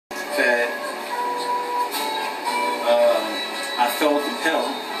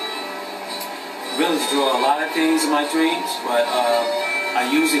draw a lot of things in my dreams, but I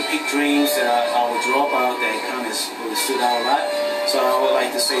usually pick dreams that I would draw about that kind of really stood out a lot. So I would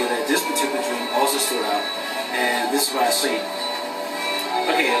like to say that this particular dream also stood out, and this is what I see.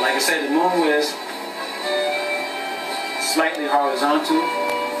 Okay, like I said, the moon was slightly horizontal,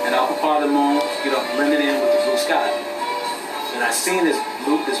 and the upper part of the moon, blended in with the blue sky. And I seen this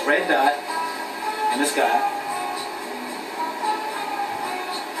red dot in the sky,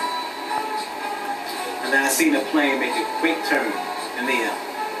 and then I seen the plane make a quick turn in the air.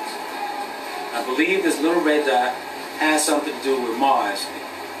 I believe this little red dot has something to do with Mars.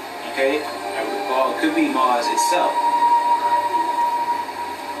 Okay, or it could be Mars itself.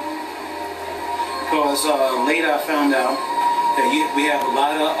 Because later I found out that we have a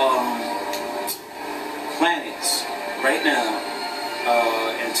lot of planets right now,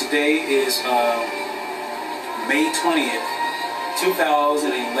 and today is May 20th,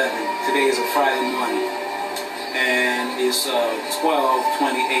 2011. Today is a Friday morning, and it's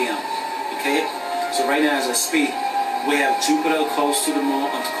 12:20 a.m. Okay, so right now as I speak, we have Jupiter close to the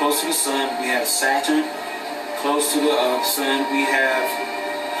moon, close to the sun. We have Saturn close to the sun. We have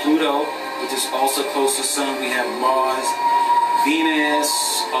Pluto, which is also close to the sun. We have Mars, Venus,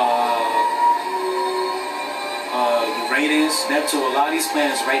 Uranus, Neptune. A lot of these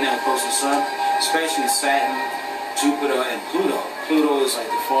planets right now are close to the sun, especially Saturn, Jupiter, and Pluto. Pluto is like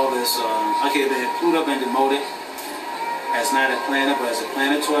the farthest. Okay, then Pluto been demoted as not a planet, but as a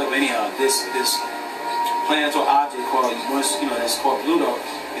planetoid. But anyhow, this planetary object called that's called Pluto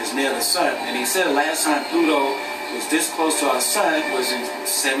is near the sun. And he said the last time Pluto was this close to our sun was in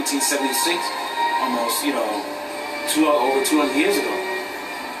 1776, almost over 200 years ago.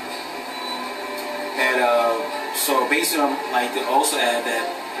 And so basically, I'd like to also add that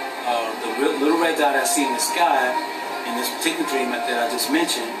the little red dot I see in the sky in this particular dream that I just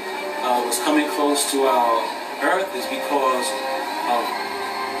mentioned was coming close to our Earth is because of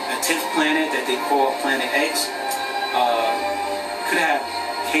a 10th planet that they call Planet X could have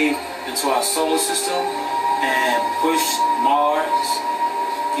came into our solar system and pushed Mars,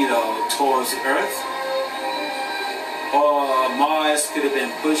 towards the Earth, or Mars could have been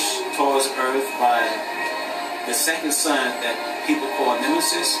pushed towards Earth by the second sun that people call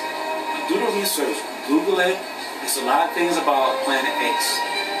Nemesis. Do the research, Google it. There's a lot of things about Planet X,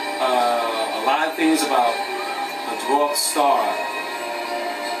 a lot of things about a dwarf star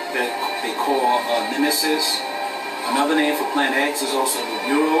that they call Nemesis. Another name for Planet X is also the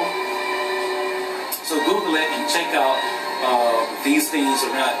Bureau. So Google it and check out these things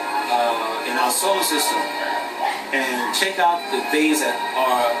around in our solar system, and check out the things that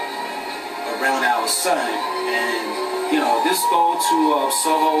are around our sun. And just go to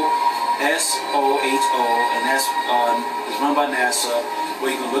SOHO, SOHO, and that's is run by NASA,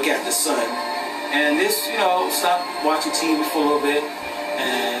 where you can look at the sun. And just stop watching TV for a little bit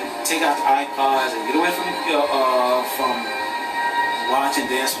and take out the iPods and get away from watching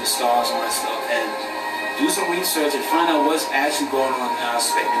Dance with the Stars and all that stuff, and do some research and find out what's actually going on in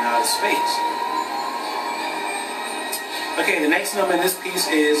outer space. Okay, the next number in this piece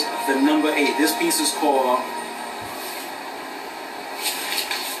is the number 8. This piece is called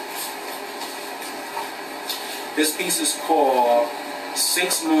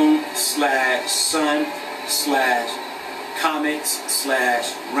Six Moon / Sun / Comets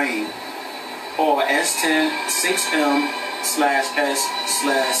 / Rain, or S10 6M / S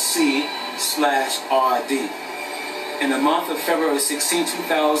 / C / RD. In the month of February 16,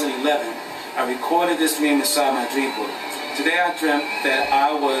 2011, I recorded this dream inside my dream book. Today I dreamt that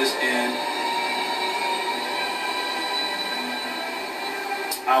I was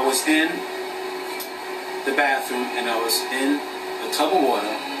in the bathroom, and I was in a tub of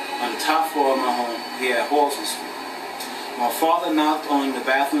water on the top floor of my home here at Halston Street. My father knocked on the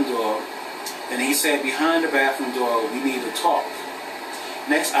bathroom door, and he said, "Behind the bathroom door, we need to talk."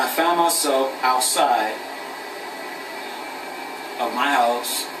 Next, I found myself outside of my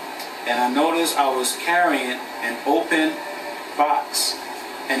house, and I noticed I was carrying an open box.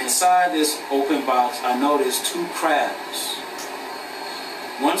 And inside this open box, I noticed 2 crabs.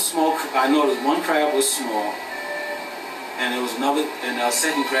 I noticed one crab was small, and there was another, and the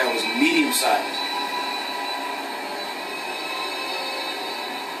second crab was medium sized.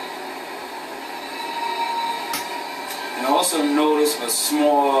 And I also noticed a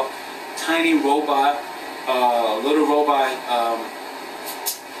small, tiny robot, little robot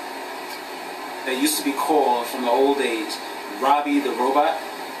that used to be called from the old days Robbie the Robot.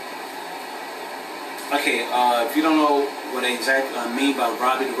 Okay, if you don't know what exactly I mean by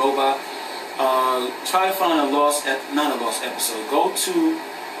Robbie the Robot, try to find not a lost episode. Go to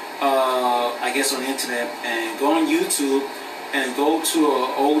I guess on the internet, and go on YouTube and go to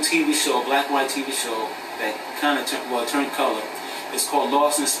an old TV show, a black and white TV show that kind of turned color. It's called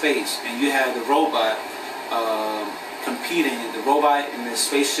Lost in Space, and you have the robot competing, the robot in the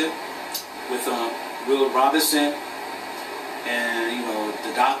spaceship with Will Robinson and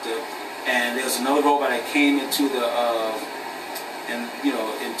the doctor, and there's another robot that came into the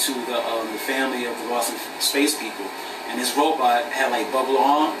the family of the Lost in Space people, and this robot had like bubble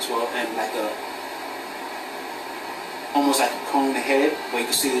arms, and like almost like a cone head, where you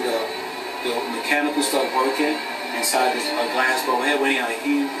can see the mechanical stuff working inside this glass bubble head. When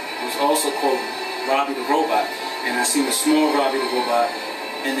he was also called Robbie the Robot, and I seen a small Robbie the Robot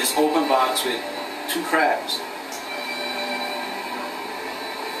in this open box with 2 crabs.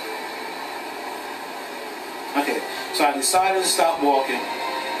 Okay, so I decided to stop walking,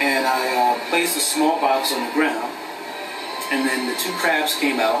 and I placed a small box on the ground, and then the 2 crabs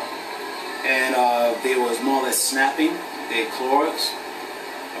came out, and they was more or less snapping their claws.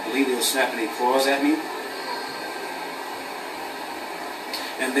 I believe they were snapping their claws at me.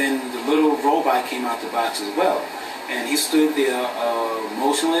 And then the little robot came out the box as well, and he stood there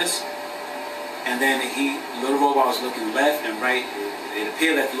motionless. And then the little robot was looking left and right. It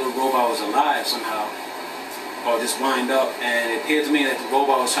appeared that the little robot was alive somehow, or just wind up. And it appeared to me that the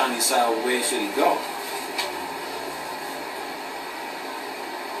robot was trying to decide where should he go.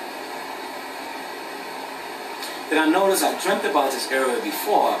 Then I noticed I dreamt about this area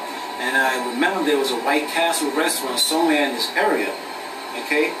before, and I remember there was a White Castle restaurant somewhere in this area.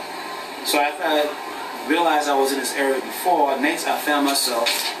 Okay, so after I realized I was in this area before, next I found myself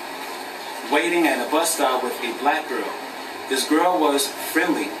waiting at a bus stop with a black girl. This girl was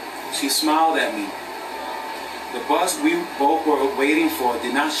friendly. She smiled at me. The bus we both were waiting for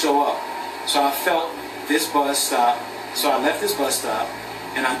did not show up, so I felt this bus stop. So I left this bus stop,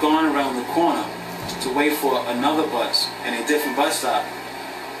 and I gone around the corner to wait for another bus and a different bus stop.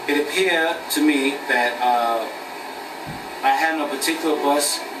 It appeared to me that I had no particular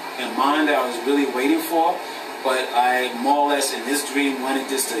bus in mind that I was really waiting for, but I more or less in this dream wanted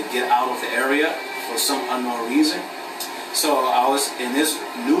just to get out of the area for some unknown reason. So I was in this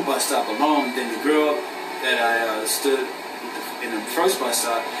new bus stop alone. Then the girl that I stood in the first bus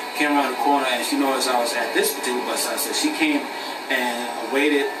stop came around the corner, and she noticed I was at this particular bus stop, so she came and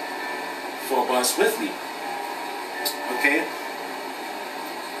waited for a bus with me. Okay?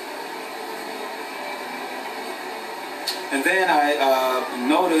 And then I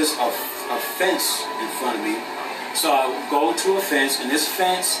noticed a fence in front of me. So I go to a fence, and this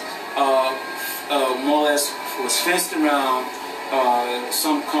fence more or less was fenced around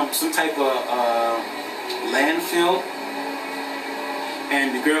some type of landfill.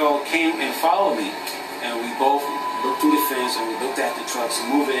 And the girl came and followed me, and we both looked through the fence, and we looked at the trucks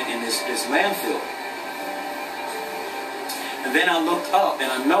moving in this landfill. And then I looked up,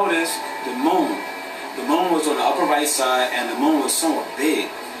 and I noticed the moon. The moon was on the upper right side, and the moon was somewhat big,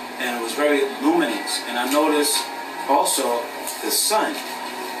 and it was very luminous. And I noticed also the sun.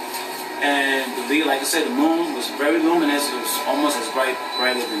 And like I said, the moon was very luminous. It was almost as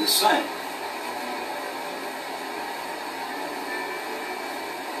brighter than the sun.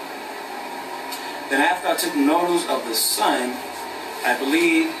 Then after I took notice of the sun, I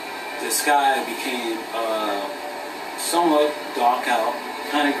believe the sky became somewhat dark out,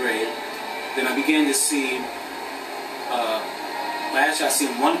 kind of gray. Then I began to see, actually I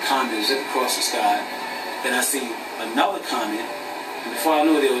seen one comet zip across the sky. Then I seen another comet, and before I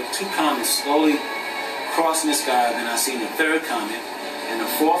knew it, there were 2 comets slowly crossing the sky. Then I seen a 3rd comet, and a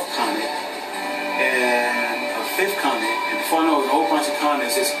 4th comet, and a 5th comet, and before I knew it, a whole bunch of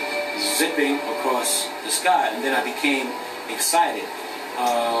comets just zipping across the sky. And then I became excited.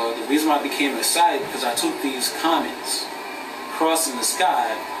 The reason why I became excited because I took these comets crossing the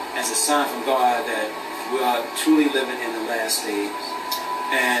sky as a sign from God that we are truly living in the last days.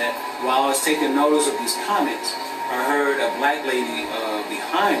 And while I was taking notice of these comets, I heard a black lady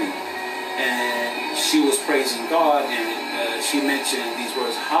behind me, and she was praising God, and she mentioned these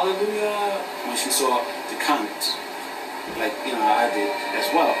words, "Hallelujah," when she saw the comets, like I did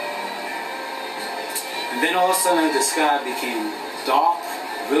as well. And then all of a sudden the sky became dark,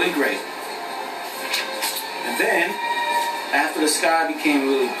 really gray. And then after the sky became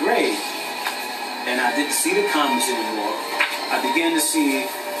really gray, and I didn't see the comets anymore, I began to see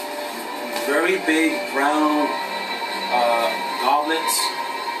very big brown goblets,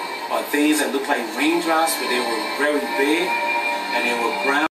 or things that looked like raindrops, but they were very big, and they were brown.